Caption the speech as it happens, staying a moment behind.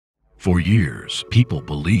For years, people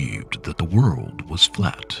believed that the world was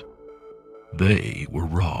flat. They were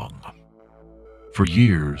wrong. For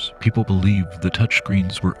years, people believed the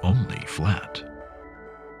touchscreens were only flat.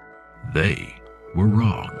 They were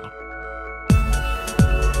wrong.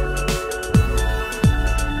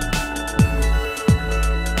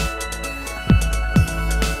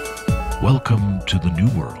 Welcome to the new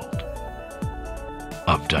world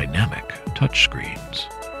of dynamic touchscreens.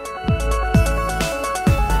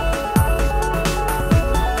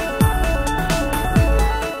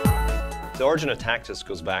 The origin of Tactus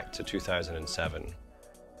goes back to 2007.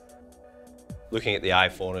 Looking at the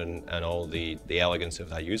iPhone and all the elegance of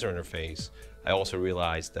that user interface, I also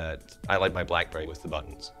realized that I like my BlackBerry with the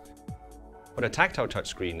buttons. What a tactile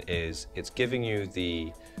touchscreen is, it's giving you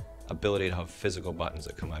the ability to have physical buttons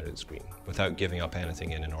that come out of the screen without giving up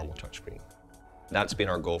anything in a normal touchscreen. That's been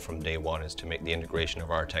our goal from day one, is to make the integration of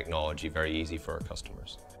our technology very easy for our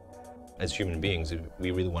customers. As human beings, we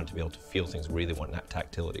really want to be able to feel things, we really want that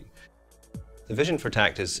tactility. The vision for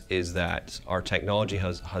Tactus is that our technology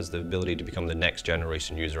has the ability to become the next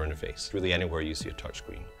generation user interface, really anywhere you see a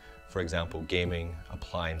touchscreen. For example, gaming,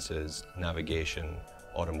 appliances, navigation,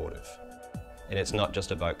 automotive. And it's not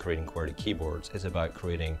just about creating QWERTY keyboards, it's about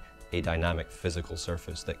creating a dynamic physical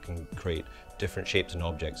surface that can create different shapes and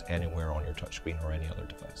objects anywhere on your touchscreen or any other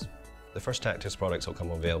device. The first Tactus products will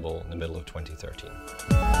come available in the middle of 2013.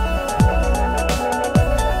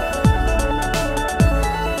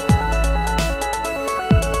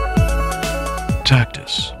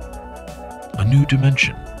 Tactus, a new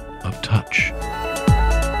dimension of touch.